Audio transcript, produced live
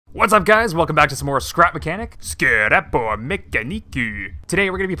What's up guys, welcome back to some more Scrap Mechanic. Scrappo Mechanique. Today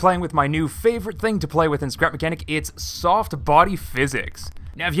we're going to be playing with my new favorite thing to play with in Scrap Mechanic. It's soft body physics.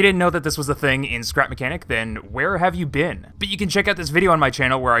 Now if you didn't know that this was a thing in Scrap Mechanic, then where have you been? But you can check out this video on my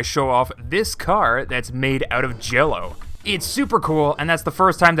channel where I show off this car that's made out of Jello. It's super cool, and that's the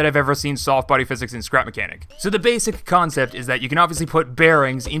first time that I've ever seen soft body physics in Scrap Mechanic. So the basic concept is that you can obviously put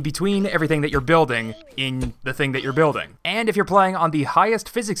bearings in between everything that you're building in the thing that you're building. And if you're playing on the highest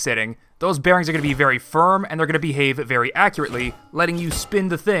physics setting, those bearings are going to be very firm and they're going to behave very accurately, letting you spin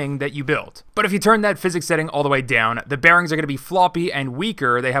the thing that you built. But if you turn that physics setting all the way down, the bearings are going to be floppy and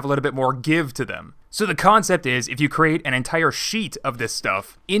weaker, they have a little bit more give to them. So the concept is, if you create an entire sheet of this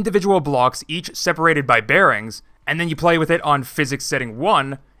stuff, individual blocks each separated by bearings, and then you play with it on physics setting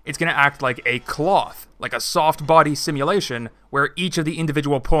 1, it's going to act like a cloth, like a soft body simulation, where each of the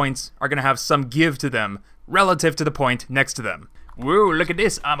individual points are going to have some give to them, relative to the point next to them. Whoa, look at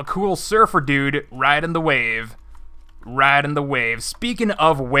this, I'm a cool surfer dude, riding the wave. Riding the wave. Speaking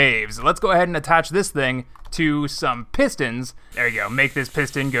of waves, let's go ahead and attach this thing to some pistons. There you go, make this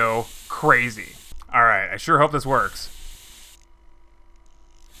piston go crazy. Alright, I sure hope this works.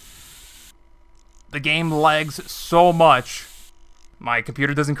 The game lags so much. My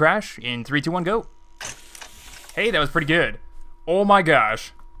computer doesn't crash. In 3, 2, 1, go. Hey, that was pretty good. Oh my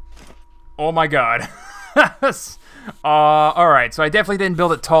gosh. Oh my god. Alright, so I definitely didn't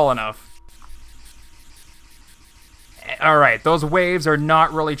build it tall enough. Alright, those waves are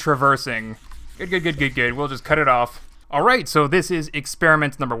not really traversing. Good. We'll just cut it off. Alright, so this is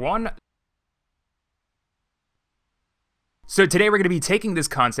experiment number 1. So today we're going to be taking this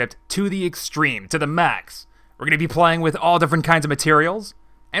concept to the extreme, to the max. We're going to be playing with all different kinds of materials,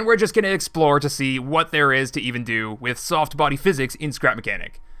 and we're just going to explore to see what there is to even do with soft body physics in Scrap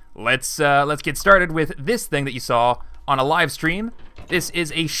Mechanic. Let's get started with this thing that you saw on a live stream. This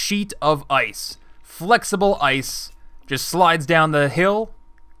is a sheet of ice. Flexible ice, just slides down the hill,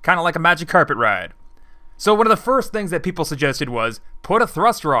 kind of like a magic carpet ride. So one of the first things that people suggested was, put a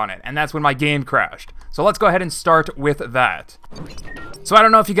thruster on it, and that's when my game crashed. So let's go ahead and start with that. So I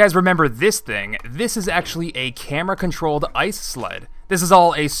don't know if you guys remember this thing. This is actually a camera-controlled ice sled. This is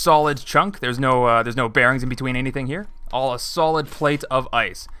all a solid chunk. There's no bearings in between anything here. All a solid plate of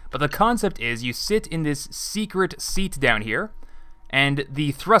ice. But the concept is you sit in this secret seat down here, and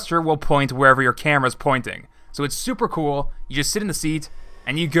the thruster will point wherever your camera's pointing. So it's super cool. You just sit in the seat,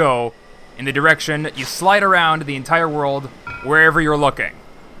 and you go in the direction, you slide around the entire world wherever you're looking.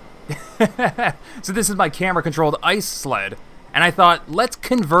 So this is my camera-controlled ice sled, and I thought, let's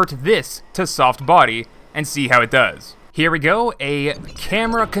convert this to soft body and see how it does. Here we go, a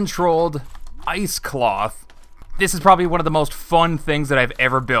camera-controlled ice cloth. This is probably one of the most fun things that I've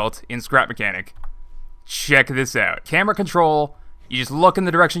ever built in Scrap Mechanic. Check this out. Camera control, you just look in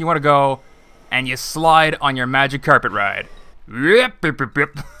the direction you want to go, and you slide on your magic carpet ride. It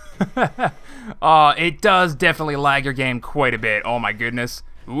does definitely lag your game quite a bit. Oh my goodness.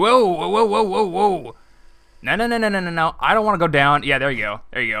 Whoa. No. I don't want to go down. Yeah, there you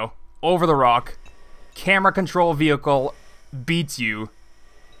go. Over the rock. Camera control vehicle beats you,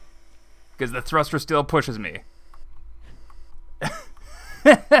 because the thruster still pushes me.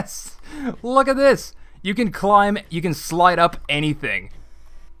 Look at this. You can climb, you can slide up anything.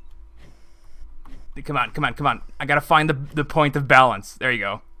 Come on. I gotta find the point of balance. There you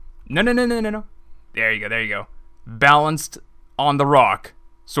go. No. There you go. Balanced on the rock,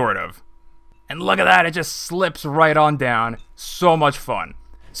 sort of. And look at that, it just slips right on down. So much fun.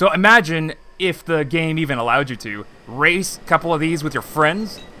 So imagine if the game even allowed you to race a couple of these with your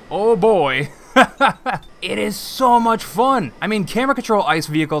friends. Oh boy. It is so much fun. I mean, camera control ice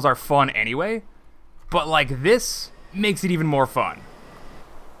vehicles are fun anyway, but like this makes it even more fun.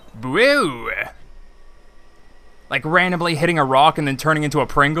 Boo! Like randomly hitting a rock and then turning into a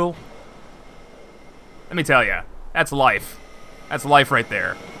Pringle. Let me tell ya, that's life. That's life right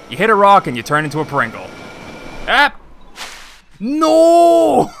there. You hit a rock and you turn into a Pringle. Ah!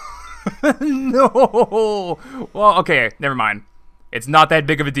 No! No! Well, okay, never mind. It's not that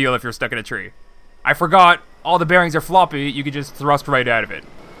big of a deal if you're stuck in a tree. I forgot, all the bearings are floppy, you could just thrust right out of it.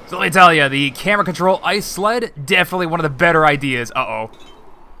 So let me tell ya, the camera control ice sled, definitely one of the better ideas. Uh-oh.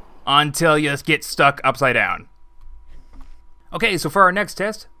 Until you get stuck upside down. Okay, so for our next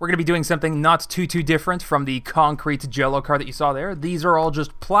test, we're going to be doing something not too different from the concrete Jello car that you saw there. These are all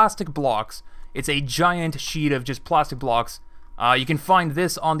just plastic blocks. It's a giant sheet of just plastic blocks. You can find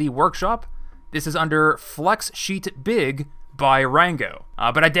this on the workshop. This is under Flex Sheet Big by Rango.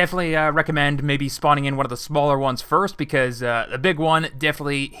 But I definitely recommend maybe spawning in one of the smaller ones first, because the big one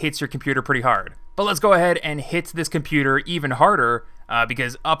definitely hits your computer pretty hard. But let's go ahead and hit this computer even harder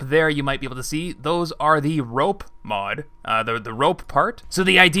because up there you might be able to see those are the rope mod, the rope part. So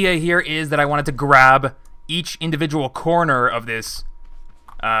the idea here is that I wanted to grab each individual corner of this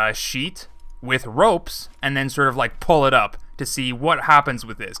sheet with ropes and then sort of like pull it up to see what happens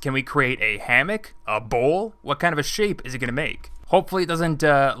with this. Can we create a hammock, a bowl? What kind of a shape is it gonna make? Hopefully it doesn't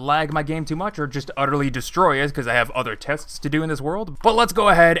lag my game too much or just utterly destroy it because I have other tests to do in this world. But let's go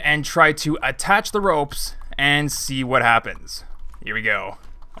ahead and try to attach the ropes and see what happens. Here we go.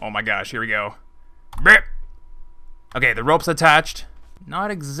 Oh my gosh, here we go. Brip. Okay, the rope's attached.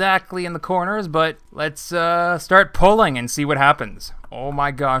 Not exactly in the corners, but let's start pulling and see what happens. Oh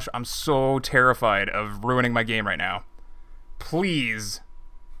my gosh, I'm so terrified of ruining my game right now. Please.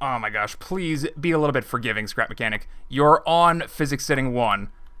 Oh my gosh, please be a little bit forgiving, Scrap Mechanic. You're on physics setting 1.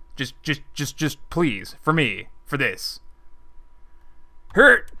 Just please, for me, for this.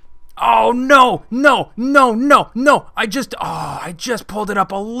 Hurt! Oh no, no! I just pulled it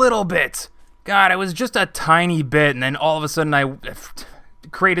up a little bit. God, it was just a tiny bit, and then all of a sudden I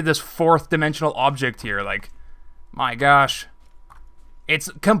created this 4th dimensional object here. Like, my gosh. It's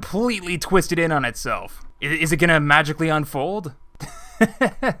completely twisted in on itself. Is it gonna magically unfold?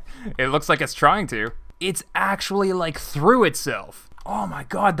 It looks like it's trying to. It's actually like through itself. Oh my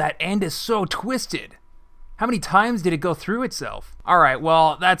god, that end is so twisted. How many times did it go through itself? Alright,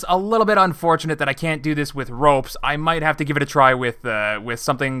 well, that's a little bit unfortunate that I can't do this with ropes. I might have to give it a try with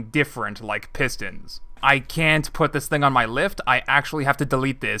something different, like pistons. I can't put this thing on my lift. I actually have to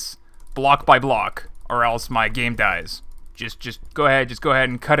delete this block by block, or else my game dies. Just go ahead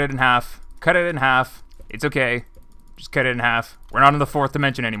and cut it in half. Cut it in half. It's okay. Just cut it in half. We're not in the 4th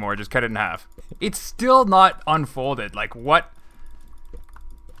dimension anymore. Just cut it in half. It's still not unfolded. Like, what?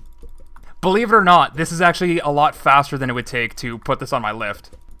 Believe it or not, this is actually a lot faster than it would take to put this on my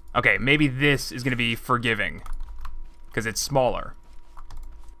lift. Okay, maybe this is going to be forgiving, because it's smaller.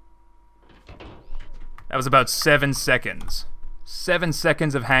 That was about 7 seconds. 7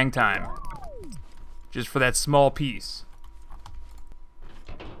 seconds of hang time. Just for that small piece.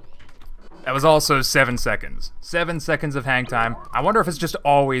 That was also 7 seconds. 7 seconds of hang time. I wonder if it's just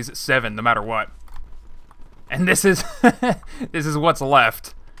always 7, no matter what. And this is this is what's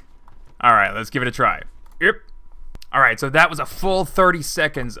left. Alright, let's give it a try. Yep. Alright, so that was a full 30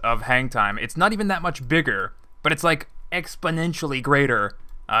 seconds of hang time. It's not even that much bigger, but it's like exponentially greater.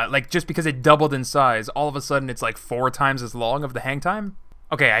 Like just because it doubled in size, all of a sudden it's like 4 times as long of the hang time.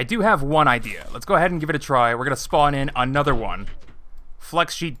 Okay, I do have one idea. Let's go ahead and give it a try. We're gonna spawn in another one.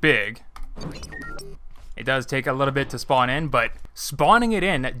 Flex sheet big. It does take a little bit to spawn in, but spawning it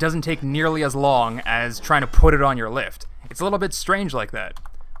in doesn't take nearly as long as trying to put it on your lift. It's a little bit strange like that.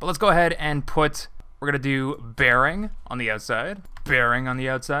 But let's go ahead and put, we're gonna do bearing on the outside, bearing on the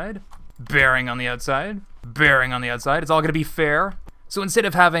outside, bearing on the outside, bearing on the outside. It's all gonna be fair. So instead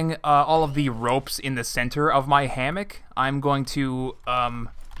of having all of the ropes in the center of my hammock, I'm going to, I'm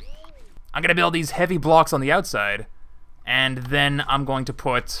gonna build these heavy blocks on the outside, and then I'm going to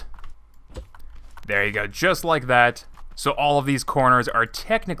put, there you go, just like that. So all of these corners are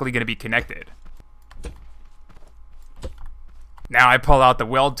technically gonna be connected. Now I pull out the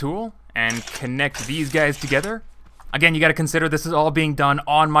weld tool and connect these guys together. Again, you gotta consider this is all being done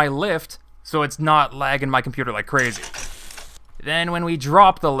on my lift, so it's not lagging my computer like crazy. Then when we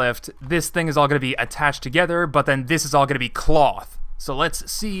drop the lift, this thing is all gonna be attached together, but then this is all gonna be cloth. So let's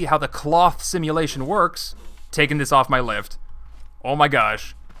see how the cloth simulation works. Taking this off my lift. Oh my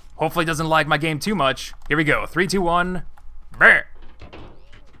gosh. Hopefully it doesn't lag my game too much. Here we go, 3, 2, 1. Brr.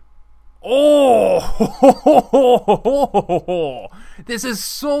 Oh, this is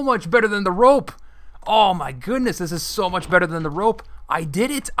so much better than the rope. Oh my goodness, this is so much better than the rope. I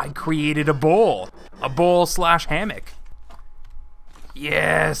did it. I created a bowl slash hammock.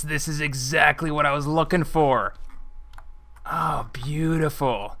 Yes, this is exactly what I was looking for. Oh,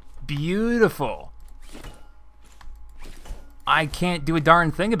 beautiful, beautiful. I can't do a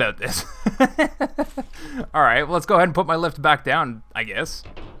darn thing about this. All right, well, let's go ahead and put my lift back down, I guess.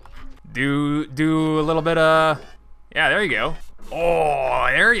 Do a little bit of, yeah, there you go. Oh,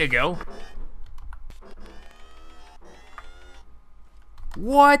 there you go.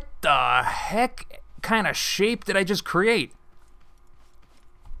 What the heck kind of shape did I just create?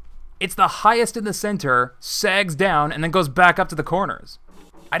 It's the highest in the center, sags down, and then goes back up to the corners.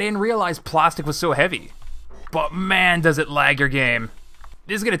 I didn't realize plastic was so heavy. But man, does it lag your game.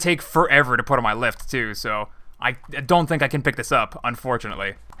 This is gonna take forever to put on my lift too, so I don't think I can pick this up,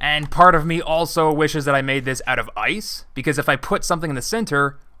 unfortunately. And part of me also wishes that I made this out of ice, because if I put something in the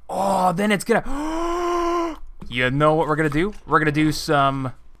center, oh, then it's gonna... You know what we're gonna do? We're gonna do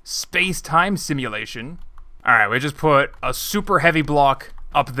some space-time simulation Alright, we just put a super heavy block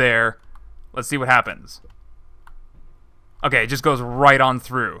up there. Let's see what happens. Okay, it just goes right on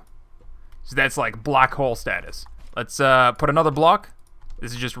through. So that's like black hole status. Let's put another block.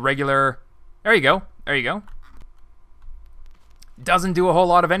 This is just regular. There you go. There you go. Doesn't do a whole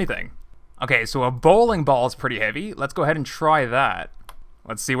lot of anything. Okay, so a bowling ball is pretty heavy. Let's go ahead and try that.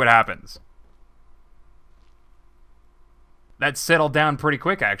 Let's see what happens. That settled down pretty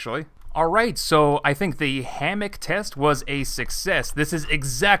quick, actually. Alright, so I think the Hammock Test was a success. This is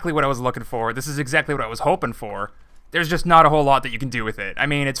exactly what I was looking for. This is exactly what I was hoping for. There's just not a whole lot that you can do with it. I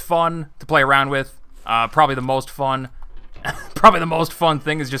mean, it's fun to play around with. Probably the most fun. Probably the most fun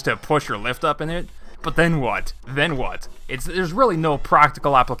thing is just to push your lift up in it. But then what? Then what? There's really no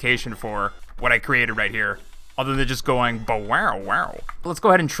practical application for what I created right here, other than just going, ba-wow, wow. Let's go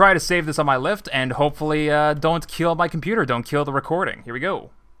ahead and try to save this on my lift, and hopefully don't kill my computer, don't kill the recording. Here we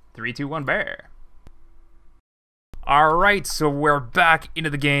go. 3, 2, 1, bear. Alright, so we're back into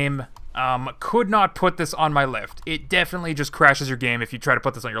the game. Could not put this on my lift. It definitely just crashes your game if you try to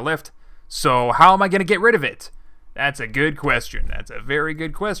put this on your lift. So how am I going to get rid of it? That's a good question. That's a very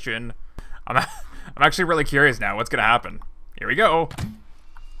good question. I'm actually really curious now. What's going to happen? Here we go.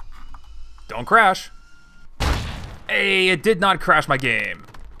 Don't crash. Hey, it did not crash my game.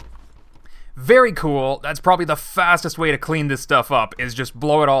 Very cool. That's probably the fastest way to clean this stuff up, is just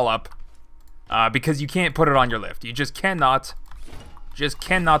blow it all up. Because you can't put it on your lift. You just cannot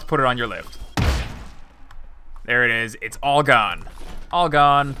put it on your lift. There it is. It's all gone. All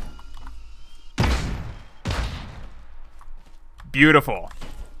gone. Beautiful.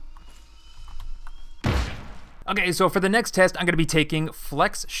 Okay, so for the next test, I'm going to be taking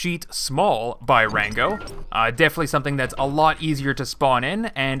Flex Sheet Small by Rango. Definitely something that's a lot easier to spawn in,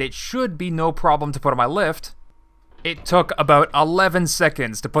 and it should be no problem to put on my lift. It took about 11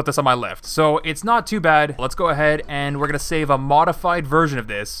 seconds to put this on my lift, so it's not too bad. Let's go ahead and we're going to save a modified version of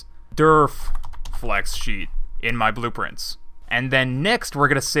this, Durf Flex Sheet, in my blueprints. And then next, we're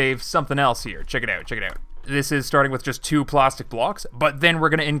going to save something else here. Check it out, check it out. This is starting with just 2 plastic blocks, but then we're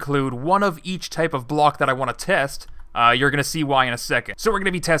going to include one of each type of block that I want to test. You're going to see why in a second. So we're going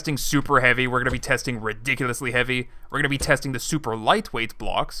to be testing super heavy, we're going to be testing ridiculously heavy, we're going to be testing the super lightweight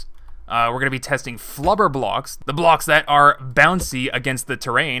blocks, we're going to be testing Flubber blocks, the blocks that are bouncy against the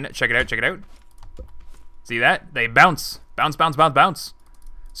terrain. Check it out, check it out. See that? They bounce. Bounce, bounce, bounce, bounce.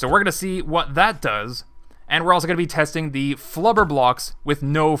 So we're going to see what that does. And we're also going to be testing the Flubber blocks with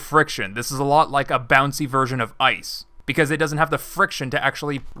no friction. This is a lot like a bouncy version of ice, because it doesn't have the friction to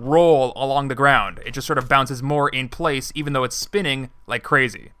actually roll along the ground. It just sort of bounces more in place, even though it's spinning like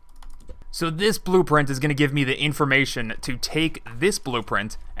crazy. So this blueprint is going to give me the information to take this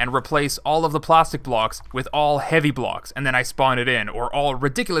blueprint and replace all of the plastic blocks with all heavy blocks, and then I spawn it in, or all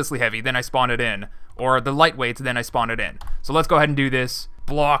ridiculously heavy, then I spawn it in, or the lightweights, then I spawn it in. So let's go ahead and do this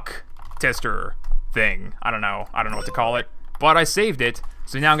block tester thing. I don't know what to call it, but I saved it.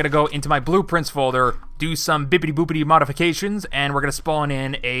 So now I'm gonna go into my blueprints folder, do some bippity boopity modifications, and we're gonna spawn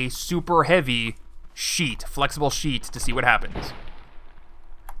in a super heavy sheet, flexible sheet, to see what happens.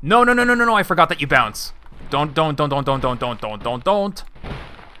 No, I forgot that you bounce. Don't do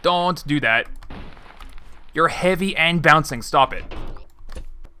that. You're heavy and bouncing, stop it.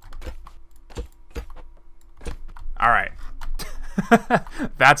 Alright.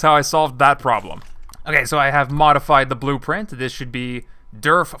 That's how I solved that problem. Okay, so I have modified the blueprint. This should be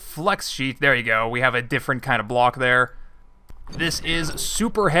Durf Flex Sheet. There you go. We have a different kind of block there. This is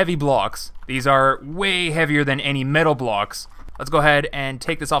super heavy blocks. These are way heavier than any metal blocks. Let's go ahead and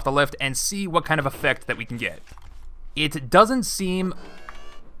take this off the lift and see what kind of effect that we can get. It doesn't seem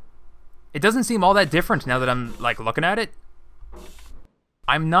all that different now that I'm like looking at it.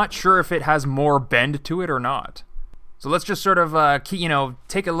 I'm not sure if it has more bend to it or not. So let's just sort of,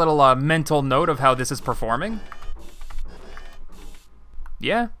 take a little mental note of how this is performing.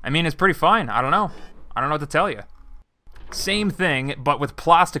 Yeah, I mean, it's pretty fine. I don't know what to tell you. Same thing, but with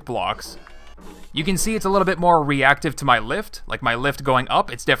plastic blocks. You can see it's a little bit more reactive to my lift. Like my lift going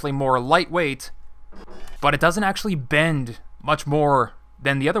up, it's definitely more lightweight. But it doesn't actually bend much more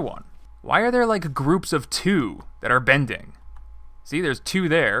than the other one. Why are there like groups of 2 that are bending? See, there's 2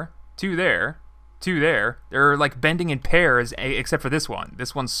 there, 2 there. 2 there. They're like bending in pairs, except for this one.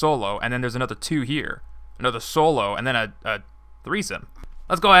 This one's solo, and then there's another 2 here. Another solo, and then a threesome.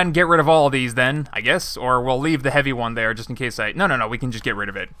 Let's go ahead and get rid of all of these then, I guess, or we'll leave the heavy one there just in case I... No, we can just get rid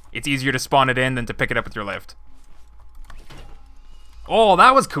of it. It's easier to spawn it in than to pick it up with your lift. Oh,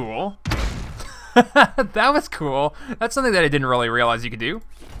 that was cool. That was cool. That's something that I didn't really realize you could do.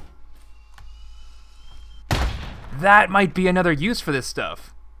 That might be another use for this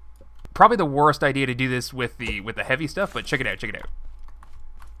stuff. Probably the worst idea to do this with the heavy stuff, but check it out, check it out.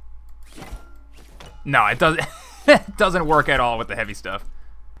 No, it doesn't it doesn't work at all with the heavy stuff.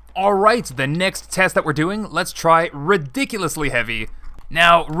 Alright, the next test that we're doing, let's try ridiculously heavy.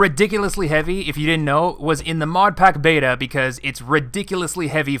 Now, ridiculously heavy, if you didn't know, was in the mod pack beta because it's ridiculously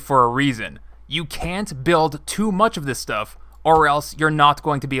heavy for a reason. You can't build too much of this stuff, or else you're not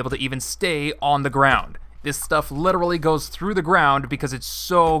going to be able to even stay on the ground. This stuff literally goes through the ground because it's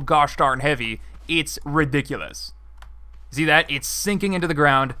so gosh darn heavy, it's ridiculous. See that? It's sinking into the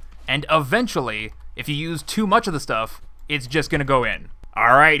ground, and eventually, if you use too much of the stuff, it's just gonna go in.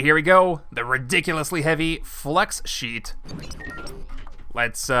 Alright, here we go. The ridiculously heavy flex sheet.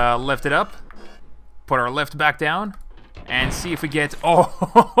 Let's lift it up, put our lift back down, and see if we get...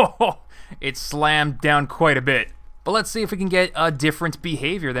 Oh, it slammed down quite a bit. But let's see if we can get a different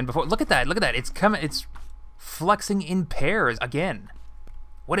behavior than before. Look at that, look at that. It's flexing in pairs again.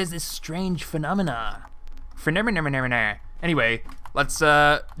 What is this strange phenomena? Anyway, let's do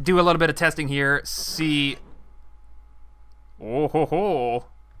a little bit of testing here, see... Oh ho ho.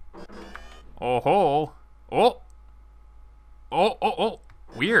 Oh ho. Oh. Oh, oh, oh.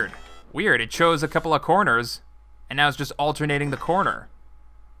 Weird. Weird. It chose a couple of corners, and now it's just alternating the corner.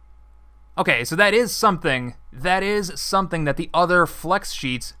 Okay, so that is something that the other flex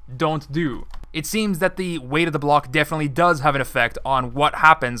sheets don't do. It seems that the weight of the block definitely does have an effect on what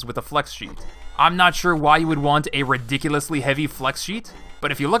happens with a flex sheet. I'm not sure why you would want a ridiculously heavy flex sheet,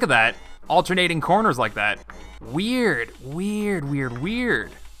 but if you look at that, alternating corners like that, weird, weird, weird,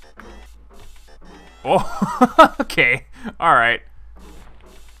 weird. Oh, okay, alright.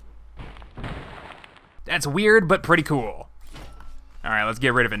 That's weird, but pretty cool. Alright, let's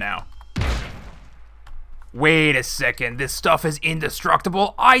get rid of it now. Wait a second, this stuff is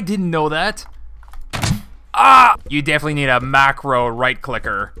indestructible? I didn't know that. Ah! You definitely need a macro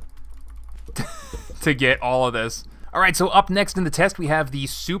right-clicker to get all of this. Alright, so up next in the test we have the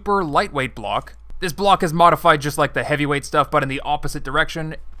super lightweight block. This block is modified just like the heavyweight stuff, but in the opposite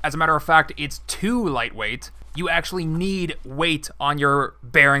direction. As a matter of fact, it's too lightweight. You actually need weight on your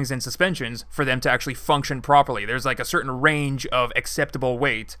bearings and suspensions for them to actually function properly. There's like a certain range of acceptable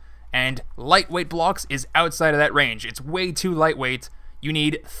weight, and lightweight blocks is outside of that range. It's way too lightweight. You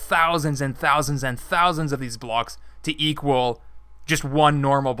need thousands and thousands and thousands of these blocks to equal just one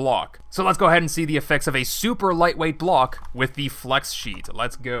normal block. So let's go ahead and see the effects of a super lightweight block with the flex sheet.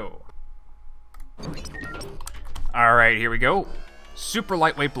 Let's go. Alright, here we go. Super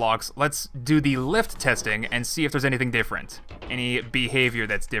lightweight blocks. Let's do the lift testing and see if there's anything different. Any behavior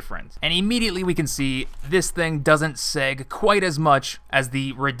that's different. And immediately we can see this thing doesn't sag quite as much as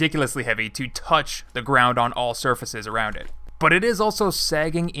the ridiculously heavy to touch the ground on all surfaces around it. But it is also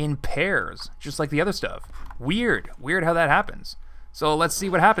sagging in pairs, just like the other stuff. Weird. Weird how that happens. So let's see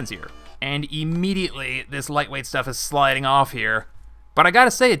what happens here. And immediately this lightweight stuff is sliding off here. But I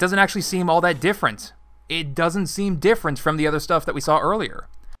gotta say, it doesn't actually seem all that different. It doesn't seem different from the other stuff that we saw earlier.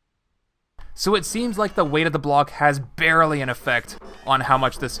 So it seems like the weight of the block has barely an effect on how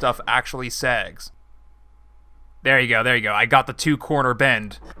much this stuff actually sags. There you go, there you go. I got the two-corner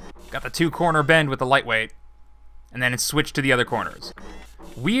bend. Got the two-corner bend with the lightweight. And then it switched to the other corners.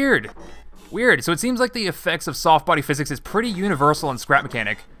 Weird. Weird. So it seems like the effects of soft body physics is pretty universal in scrap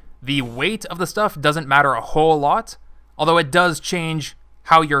mechanic. The weight of the stuff doesn't matter a whole lot, although it does change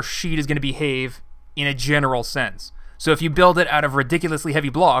how your sheet is going to behave in a general sense. So if you build it out of ridiculously heavy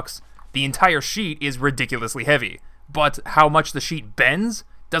blocks, the entire sheet is ridiculously heavy. But how much the sheet bends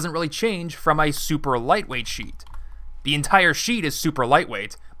doesn't really change from a super lightweight sheet. The entire sheet is super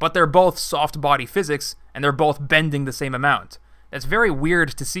lightweight, but they're both soft body physics, and they're both bending the same amount. That's very weird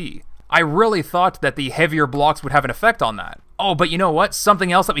to see. I really thought that the heavier blocks would have an effect on that. Oh, but you know what?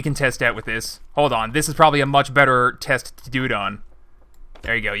 Something else that we can test out with this. Hold on, this is probably a much better test to do it on.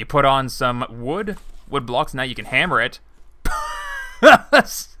 There you go, you put on some wood blocks, now you can hammer it.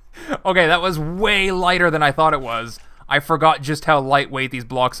 Okay, that was way lighter than I thought it was. I forgot just how lightweight these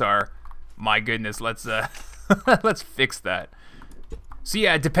blocks are. My goodness, let's let's fix that. So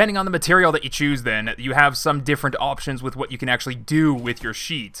yeah, depending on the material that you choose then, you have some different options with what you can actually do with your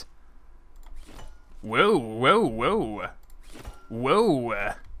sheet. Whoa, whoa, whoa.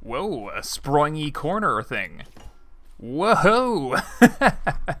 Whoa, whoa, a springy corner thing. Whoa!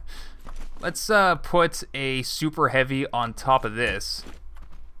 Let's put a super heavy on top of this.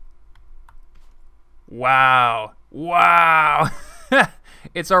 Wow. Wow!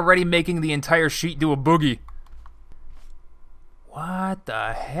 It's already making the entire sheet do a boogie. What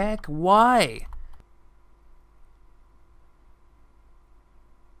the heck? Why?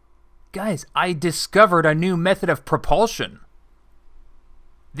 Guys, I discovered a new method of propulsion.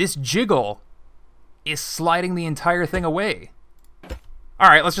 this jiggle is sliding the entire thing away.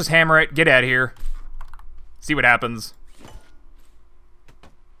 Alright, let's just hammer it, get out of here. See what happens.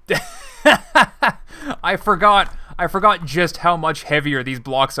 I forgot just how much heavier these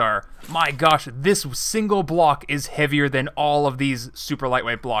blocks are. My gosh, this single block is heavier than all of these super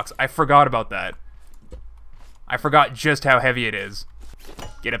lightweight blocks. I forgot about that. I forgot just how heavy it is.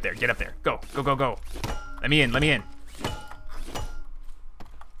 Get up there, get up there. Go, go, go, go. Let me in, let me in.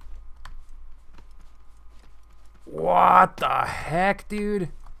 What the heck, dude?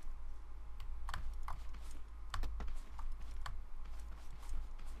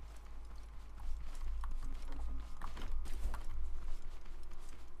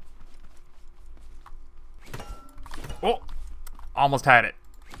 Oh, almost had it.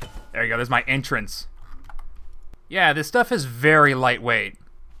 There you go, there's my entrance. Yeah, this stuff is very lightweight.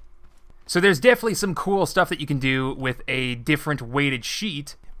 So there's definitely some cool stuff that you can do with a different weighted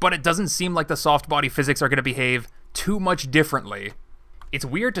sheet, but it doesn't seem like the soft body physics are going to behave too much differently. It's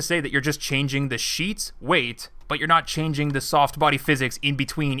weird to say that you're just changing the sheet's weight, but you're not changing the soft body physics in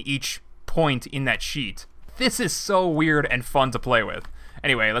between each point in that sheet. This is so weird and fun to play with.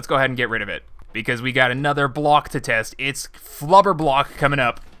 Anyway, let's go ahead and get rid of it, because we got another block to test. It's Flubber block coming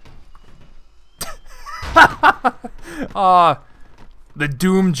up. The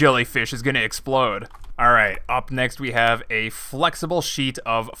doom jellyfish is gonna explode. Alright, up next we have a flexible sheet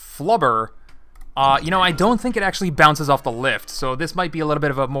of Flubber. You know, I don't think it actually bounces off the lift, so this might be a little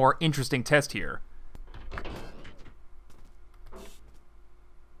bit of a more interesting test here.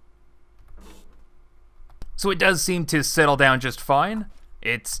 So it does seem to settle down just fine.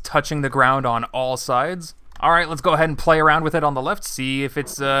 It's touching the ground on all sides. Alright, let's go ahead and play around with it on the left, see if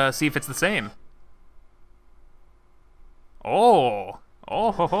it's the same. Oh,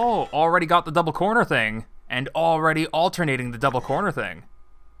 ho, ho, already got the double corner thing, and already alternating the double corner thing.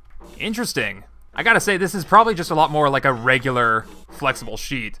 Interesting. I gotta say, this is probably just a lot more like a regular flexible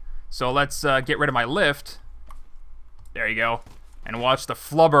sheet. So let's get rid of my lift. There you go. And watch the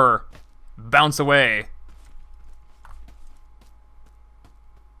Flubber bounce away.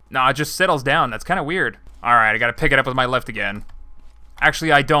 Nah, it just settles down. That's kind of weird. Alright, I gotta pick it up with my lift again.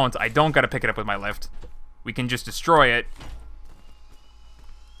 Actually, I don't. I don't gotta pick it up with my lift. We can just destroy it.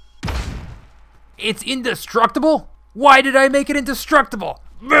 It's indestructible? Why did I make it indestructible?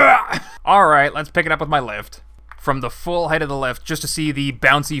 Alright, let's pick it up with my lift. From the full height of the lift, just to see the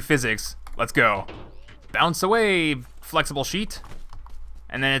bouncy physics. Let's go. Bounce away, flexible sheet.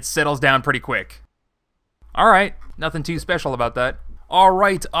 And then it settles down pretty quick. Alright, nothing too special about that.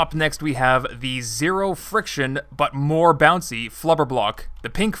 Alright, up next we have the zero friction, but more bouncy Flubber block. The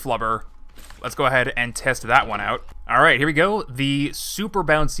pink Flubber. Let's go ahead and test that one out. Alright, here we go. The super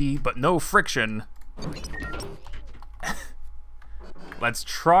bouncy, but no friction. Let's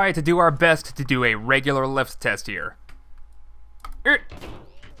try to do our best to do a regular lift test here.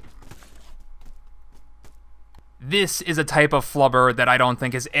 This is a type of Flubber that I don't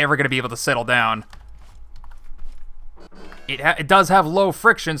think is ever going to be able to settle down. It does have low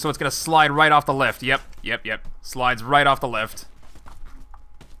friction, so it's going to slide right off the lift. Yep. Slides right off the lift.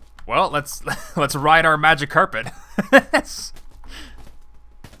 Well, let's ride our magic carpet.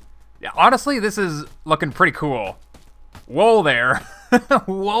 Yeah, honestly, this is looking pretty cool. Whoa there.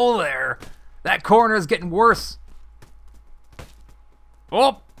 Whoa there. That corner is getting worse.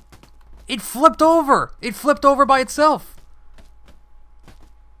 Oh! It flipped over. It flipped over by itself.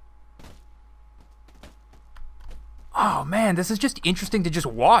 Oh man, this is just interesting to just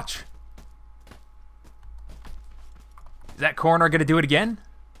watch. Is that corner gonna do it again?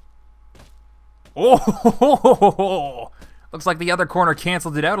 Oh, looks like the other corner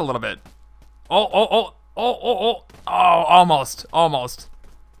canceled it out a little bit. Oh, almost.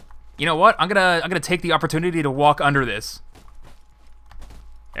 You know what? I'm gonna take the opportunity to walk under this.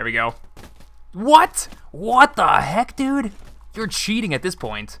 There we go. What? What the heck, dude? You're cheating at this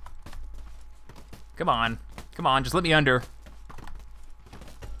point. Come on, just let me under.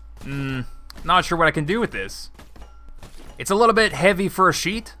 Not sure what I can do with this. It's a little bit heavy for a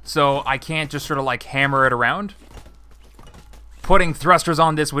sheet, so I can't just sort of like hammer it around. Putting thrusters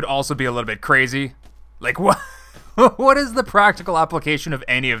on this would also be a little bit crazy. Like, what? What is the practical application of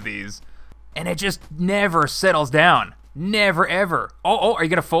any of these? And it just never settles down. Never, ever. Oh, are you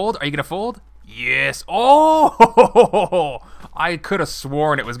gonna fold? Are you gonna fold? Yes. Oh, I could have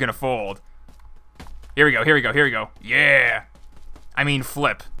sworn it was gonna fold. Here we go. Yeah. I mean,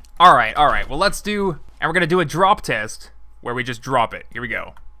 flip. All right. Well, let's do, and we're gonna do a drop test where we just drop it. Here we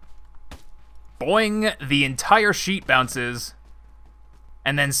go. Boing, the entire sheet bounces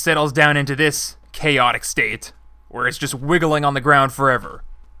and then settles down into this chaotic state where it's just wiggling on the ground forever.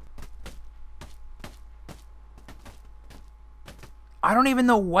 I don't even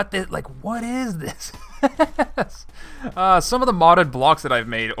know what this, like, what is this? Some of the modded blocks that I've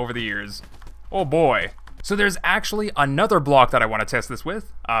made over the years. Oh boy. So there's actually another block that I want to test this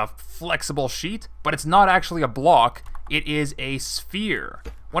with, a flexible sheet, but it's not actually a block, it is a sphere.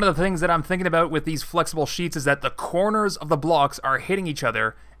 One of the things that I'm thinking about with these flexible sheets is that the corners of the blocks are hitting each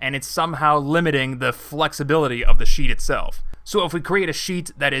other, and it's somehow limiting the flexibility of the sheet itself. So if we create a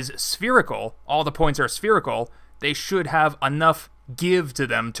sheet that is spherical, all the points are spherical, they should have enough give to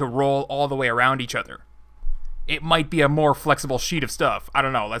them to roll all the way around each other. It might be a more flexible sheet of stuff. I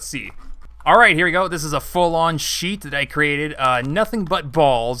don't know, let's see. Alright, here we go. This is a full-on sheet that I created. Nothing but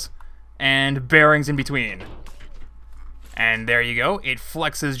balls and bearings in between. And there you go. It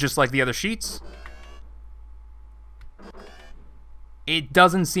flexes just like the other sheets. It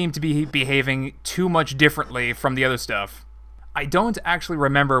doesn't seem to be behaving too much differently from the other stuff. I don't actually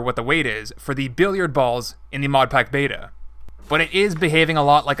remember what the weight is for the billiard balls in the mod pack beta, but it is behaving a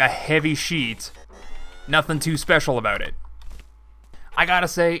lot like a heavy sheet. Nothing too special about it. I gotta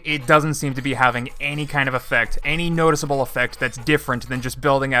say, it doesn't seem to be having any kind of effect, any noticeable effect that's different than just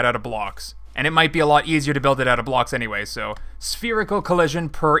building it out of blocks. And it might be a lot easier to build it out of blocks anyway, so spherical collision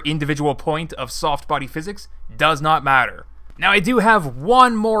per individual point of soft body physics does not matter. Now I do have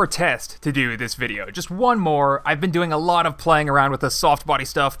one more test to do this video, just one more. I've been doing a lot of playing around with the soft body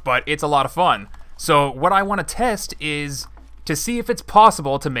stuff, but it's a lot of fun. So what I want to test is to see if it's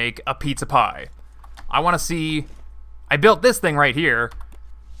possible to make a pizza pie. I want to see... I built this thing right here,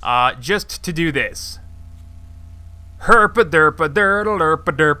 just to do this.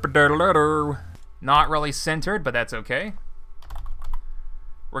 Not really centered, but that's okay.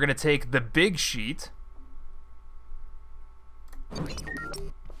 We're gonna take the big sheet.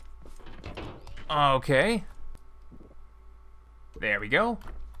 Okay. There we go.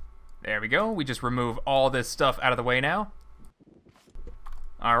 There we go. We just remove all this stuff out of the way now.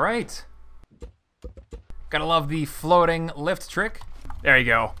 All right. Gotta love the floating lift trick. There you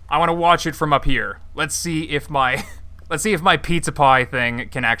go. I want to watch it from up here. Let's see if my pizza pie thing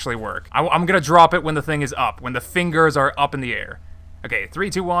can actually work. I'm gonna drop it when the thing is up, when the fingers are up in the air. Okay, 3,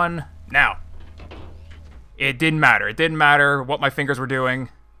 2, 1, now. It didn't matter. It didn't matter what my fingers were doing.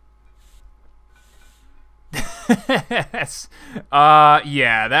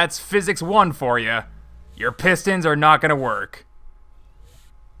 Yeah, that's physics 1 for you. Your pistons are not gonna work.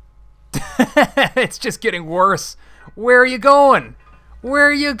 It's just getting worse. Where are you going? Where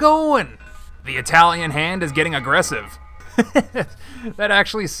are you going? The Italian hand is getting aggressive. That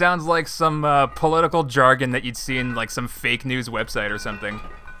actually sounds like some political jargon that you'd see in like some fake news website or something.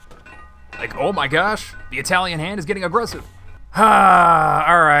 Like, oh my gosh, the Italian hand is getting aggressive.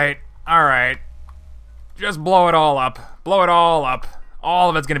 Alright, alright. Just blow it all up. Blow it all up. All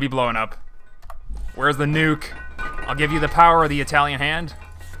of it's gonna be blown up. Where's the nuke? I'll give you the power of the Italian hand.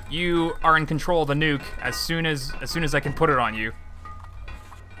 You are in control of the nuke as soon as I can put it on you.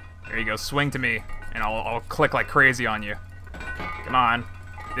 There you go, swing to me, and I'll click like crazy on you. Come on,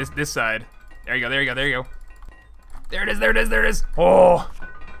 this side. There you go, there you go, there you go. There it is, there it is, there it is. Oh.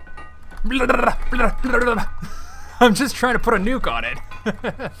 I'm just trying to put a nuke on it.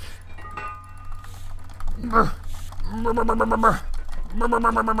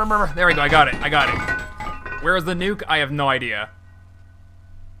 There we go, I got it, I got it. Where is the nuke? I have no idea.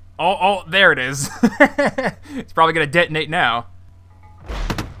 Oh, there it is. It's probably gonna detonate now.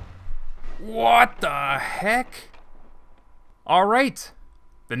 What the heck? Alright.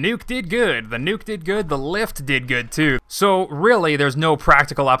 The nuke did good. The nuke did good. The lift did good too. So really, there's no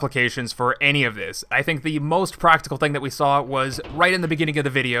practical applications for any of this. I think the most practical thing that we saw was right in the beginning of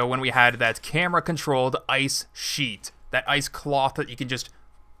the video when we had that camera-controlled ice sheet. That ice cloth that you can just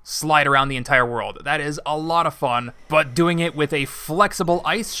slide around the entire world. That is a lot of fun, but doing it with a flexible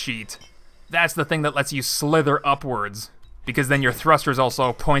ice sheet, that's the thing that lets you slither upwards, because then your thruster's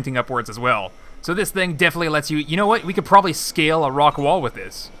also pointing upwards as well. So this thing definitely lets you, you know what, we could probably scale a rock wall with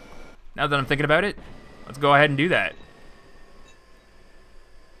this. Now that I'm thinking about it, let's go ahead and do that.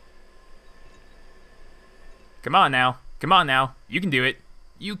 Come on now, you can do it.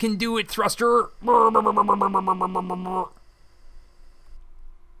 You can do it, thruster!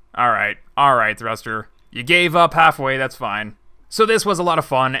 Alright, thruster. You gave up halfway, that's fine. So this was a lot of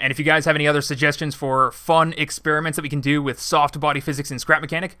fun, and if you guys have any other suggestions for fun experiments that we can do with soft body physics and scrap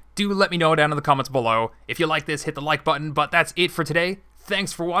mechanic, do let me know down in the comments below. If you like this, hit the like button, but that's it for today.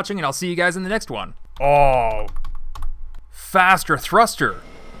 Thanks for watching, and I'll see you guys in the next one. Oh, faster thruster.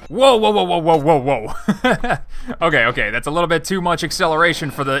 Whoa, whoa, whoa, whoa, whoa, whoa, whoa. Okay, that's a little bit too much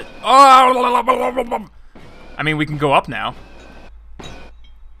acceleration for the... Oh! I mean, we can go up now.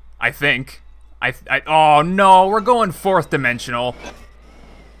 I think. Oh no, we're going 4th dimensional.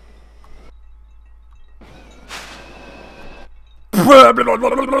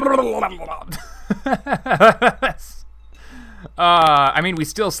 I mean, we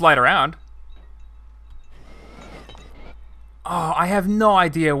still slide around. Oh, I have no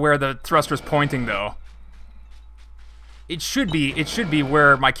idea where the thruster's pointing, though. It should be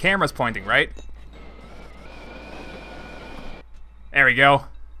where my camera's pointing, right? There we go.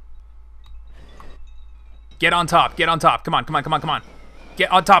 Get on top, get on top. Come on, come on, come on, come on.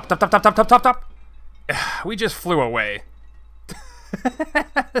 Get on top, top, top, top, top, top, top, top. We just flew away.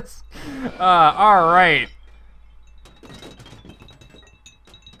 All right.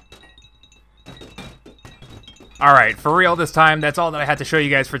 All right, for real this time, that's all that I had to show you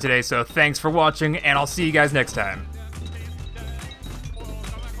guys for today, so thanks for watching, and I'll see you guys next time.